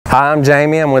Hi, I'm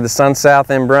Jayme. I'm with the SunSouth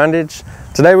in Brundidge.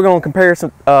 Today we're going to compare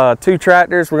two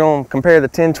tractors. We're going to compare the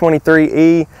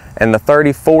 1023E and the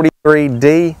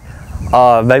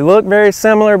 3043D. They look very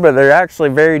similar, but they're actually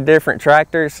very different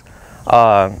tractors.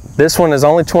 This one is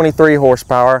only 23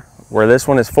 horsepower, where this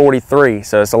one is 43,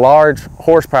 so it's a large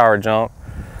horsepower jump.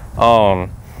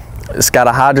 It's got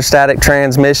a hydrostatic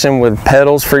transmission with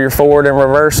pedals for your forward and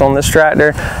reverse on this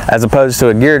tractor, as opposed to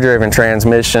a gear-driven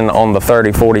transmission on the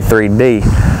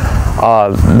 3043D.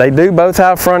 They do both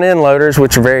have front end loaders,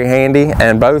 which are very handy,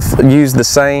 and both use the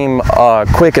same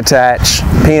quick attach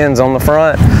pins on the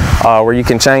front, where you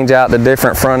can change out the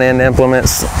different front end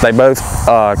implements. They both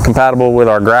compatible with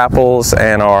our grapples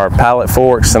and our pallet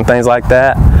forks and things like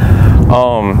that.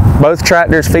 Both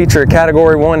tractors feature a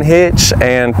Category 1 hitch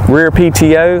and rear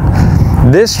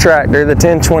PTO. This tractor, the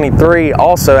 1023,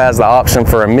 also has the option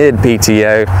for a mid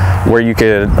PTO, where you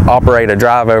could operate a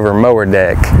drive over mower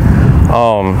deck.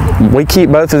 We keep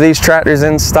both of these tractors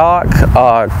in stock.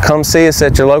 Come see us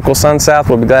at your local SunSouth.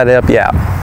 We'll be glad to help you out.